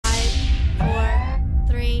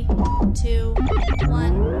2,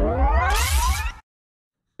 1.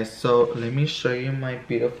 So let me show you my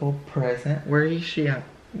beautiful present. Where is she at?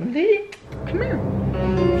 Lady, come here.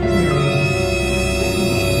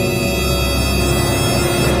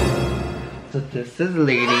 So this is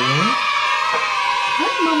Lady. Hi,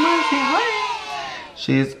 Mama. Say hi.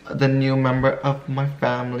 She's the new member of my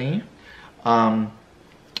family.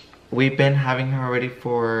 We've been having her already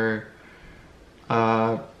for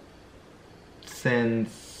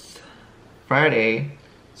since Friday,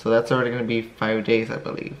 so that's already gonna be 5 days, I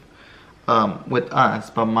believe, with us.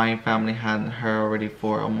 But my family had her already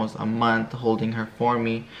for almost a month, holding her for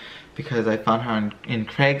me because I found her in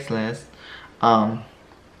Craigslist.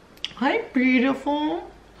 Hi,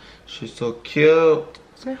 beautiful. She's so cute.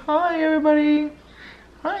 Say hi, everybody.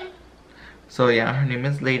 Hi. So yeah, her name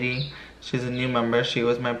is Lady. She's a new member. She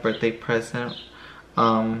was my birthday present,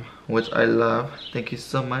 which I love. Thank you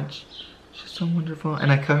so much. She's so wonderful.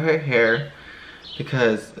 And I cut her hair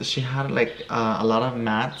because she had like a lot of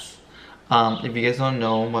mats. If you guys don't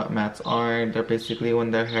know what mats are, they're basically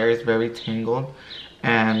when their hair is very tangled.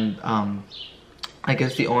 And I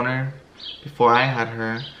guess the owner, before I had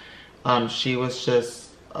her, she was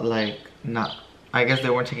just like not, I guess they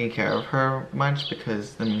weren't taking care of her much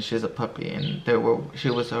because, I mean, she's a puppy and she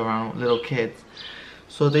was around little kids.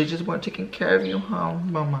 So they just weren't taking care of you, huh,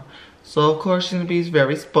 Mama? So of course she's gonna be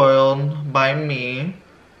very spoiled by me.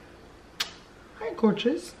 Hi,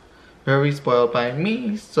 gorgeous. Very spoiled by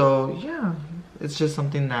me. So yeah, it's just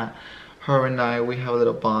something that her and we have a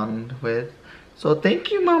little bond with. So thank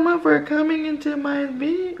you, Mama, for coming into my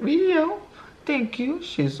video. Thank you.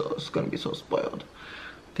 She's gonna be so spoiled.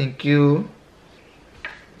 Thank you.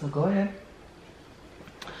 So go ahead.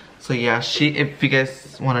 So yeah, if you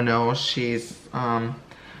guys want to know, she's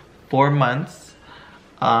 4 months.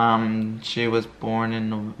 She was born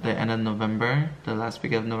in the end of November, the last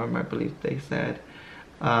week of November, I believe they said.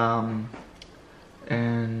 And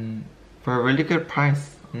for a really good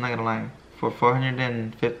price, I'm not gonna lie, for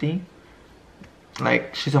 $450.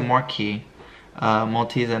 Like, she's a Morkie,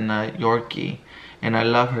 Maltese and a Yorkie, and I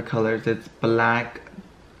love her colors. It's black,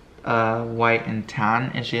 white and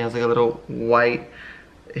tan, and she has like a little white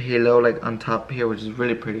halo like on top here, which is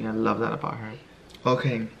really pretty. I love that about her.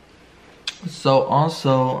 Okay, so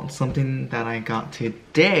also something that I got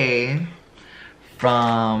today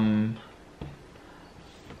from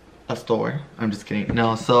a store. I'm just kidding.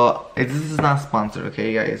 No, so this is not sponsored,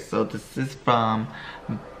 okay, guys? So this is from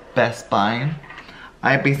Best Buy.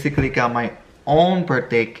 I basically got my own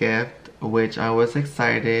birthday gift, which I was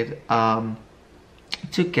excited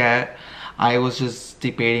to get. I was just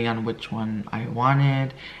debating on which one I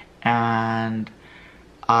wanted, and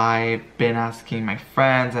I've been asking my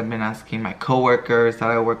friends, I've been asking my coworkers that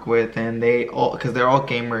I work with, and they all, because they're all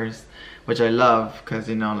gamers, which I love, because,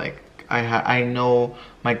 you know, like I know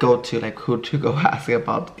my go-to, like who to go ask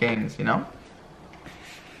about games, you know.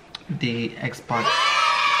 The Xbox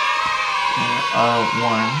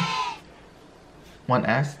One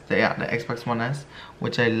S, the Xbox One S,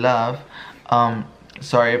 which I love.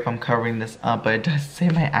 Sorry if I'm covering this up, but it does say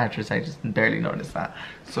my address. I just barely noticed that.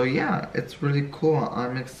 So yeah, it's really cool.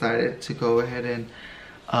 I'm excited to go ahead and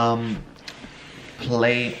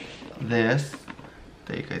play this.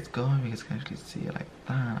 There you guys go. You guys can actually see it like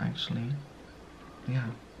that, actually. Yeah.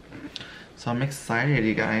 So I'm excited,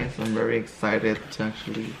 you guys. I'm very excited to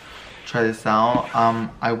actually try this out.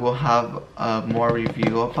 I will have more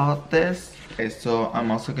review about this. Okay, so I'm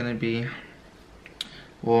also gonna be,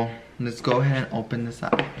 well, let's go ahead and open this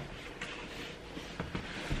up.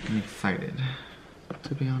 I'm excited,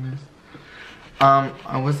 to be honest.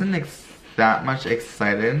 I wasn't that much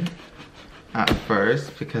excited at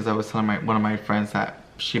first because I was telling one of my friends that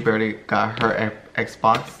she barely got her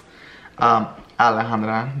Xbox.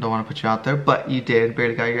 Alejandra, don't want to put you out there, but you did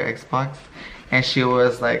barely got your Xbox. And she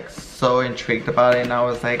was like so intrigued about it, and I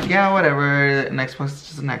was like, yeah, whatever, an Xbox is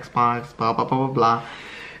just an Xbox, blah, blah, blah, blah, blah.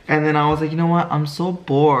 And then I was like, you know what, I'm so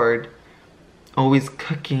bored always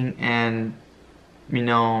cooking and, you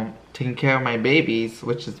know, taking care of my babies,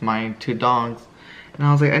 which is my 2 dogs. And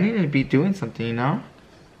I was like, I need to be doing something, you know?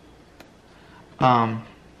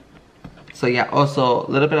 So yeah, also a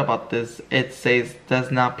little bit about this. It says does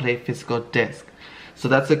not play physical disc. So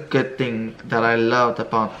that's a good thing that I loved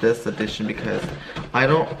about this edition, because I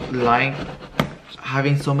don't like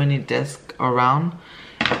having so many discs around.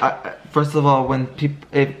 First of all, when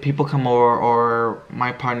if people come over or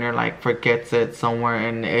my partner like forgets it somewhere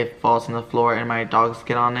and it falls on the floor and my dogs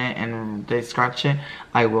get on it and they scratch it,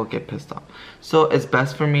 I will get pissed off. So it's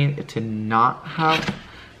best for me to not have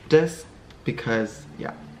discs, because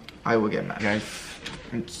yeah, I will get mad, guys.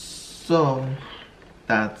 And so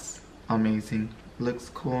that's amazing. Looks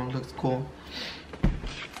cool, looks cool.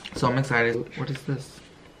 So I'm excited. What is this?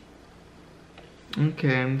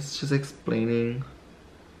 Okay, it's just explaining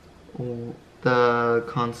the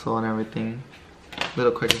console and everything.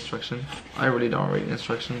 Little quick instructions. I really don't read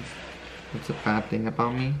instructions. It's a bad thing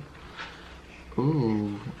about me.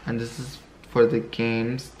 Ooh, and this is for the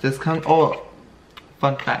games. This comes, oh,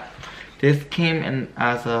 fun fact. This came in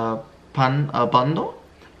as a bundle.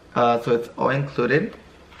 So it's all included.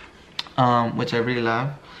 Which I really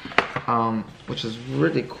love. Which is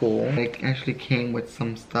really cool. It actually came with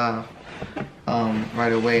some stuff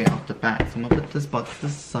right away off the bat. So I'm gonna put this box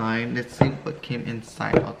aside. Let's see what came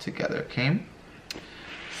inside altogether, okay?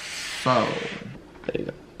 So, there you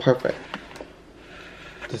go. Perfect.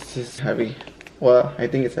 This is heavy. Well, I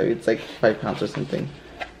think it's heavy. It's like 5 pounds or something.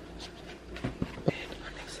 But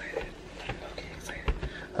I'm excited. Okay, excited.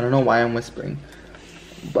 I don't know why I'm whispering,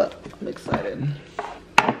 but I'm excited.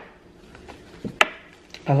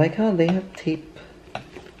 I like how they have tape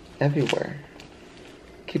everywhere.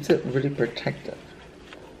 Keeps it really protected.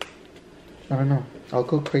 I don't know. I'll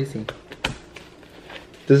go crazy.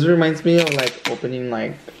 This reminds me of like opening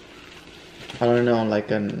like, I don't know,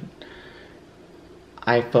 like an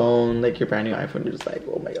iPhone, like your brand new iPhone. You're just like,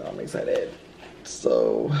 oh my god, I'm excited.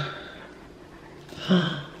 So,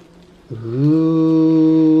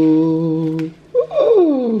 ooh,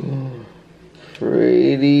 ooh,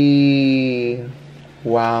 pretty.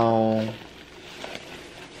 Wow.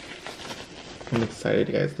 I'm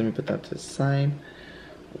excited, guys. Let me put that to the side.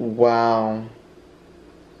 Wow.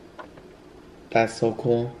 That's so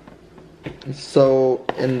cool. So,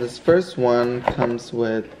 in this first one comes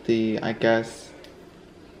with the, I guess,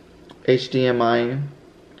 HDMI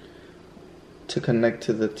to connect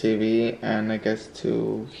to the TV and I guess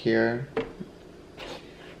to here.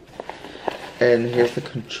 And here's the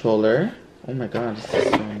controller. Oh my god, this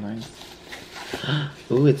is so nice.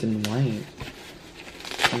 Ooh, it's in white.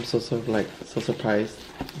 I'm so surprised.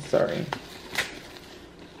 Sorry.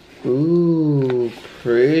 Ooh,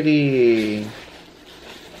 pretty.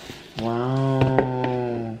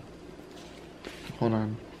 Wow. Hold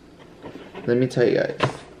on. Let me tell you guys.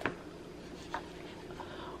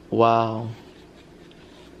 Wow.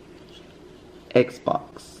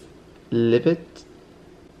 Xbox. Live it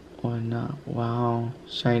or not? Wow.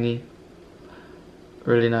 Shiny.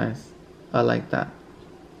 Really nice. I like that.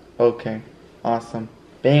 Okay. Awesome.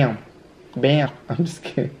 Bam. Bam. I'm just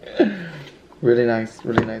kidding. Really nice.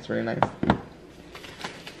 Really nice. Really nice.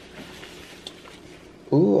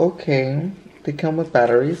 Ooh, okay. They come with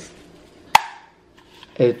batteries.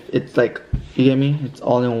 It's like, you get me? It's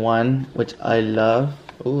all in one, which I love.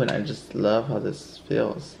 Ooh, and I just love how this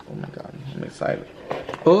feels. Oh my god, I'm excited.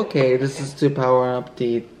 Okay, this is to power up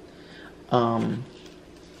the,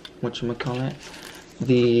 whatchamacallit?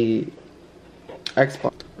 The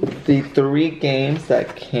Xbox. The 3 games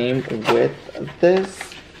that came with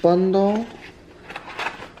this bundle,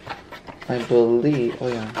 I believe, oh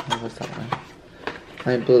yeah, what's that one?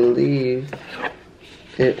 I believe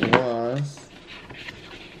it was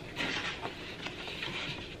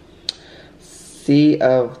Sea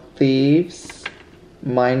of Thieves,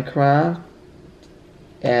 Minecraft,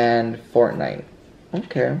 and Fortnite.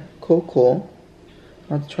 Okay, cool, cool.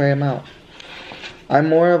 Let's try them out. I'm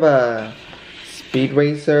more of a speed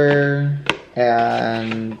racer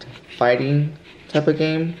and fighting type of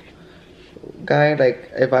game guy. Like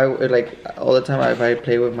if I like all the time, if I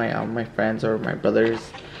play with my my friends or my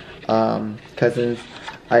brothers, cousins,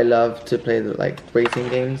 I love to play the like racing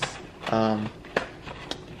games.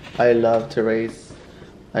 I love to race.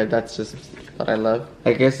 That's just what I love.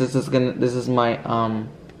 I guess this is my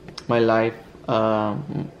my life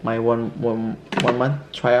my one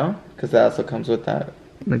month trial, because that also comes with that.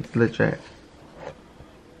 Like legit.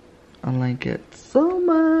 I like it so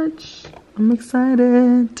much. I'm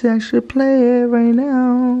excited to actually play it right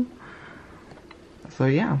now. So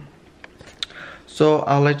yeah. So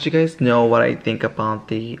I'll let you guys know what I think about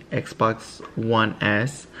the Xbox One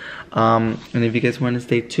S. And if you guys want to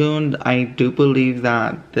stay tuned, I do believe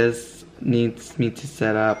that this needs me to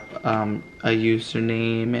set up a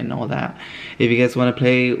username and all that. If you guys want to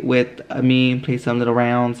play with me, play some little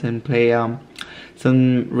rounds and play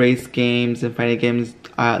some race games and fighting games,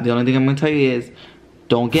 the only thing I'm going to tell you is,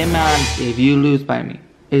 don't get mad if you lose by me.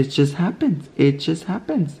 It just happens. It just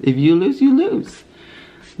happens. If you lose, you lose.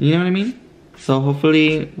 You know what I mean? So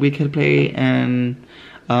hopefully we can play, and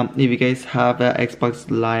if you guys have the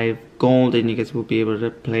Xbox Live Gold, then you guys will be able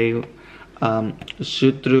to play,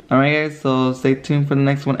 shoot through. Alright guys, so stay tuned for the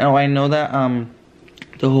next one. Oh, I know that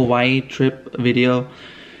the Hawaii trip video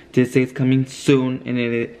did say it's coming soon, and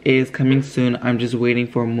it is coming soon. I'm just waiting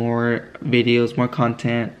for more videos, more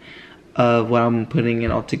content of what I'm putting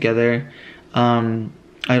it all together. I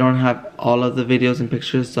don't have all of the videos and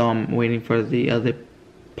pictures, so I'm waiting for the other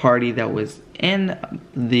party that was in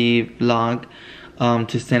the vlog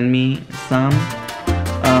to send me some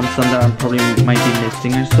that I probably might be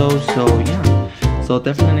missing or so. So yeah, so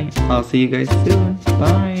definitely I'll see you guys soon.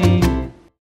 Bye.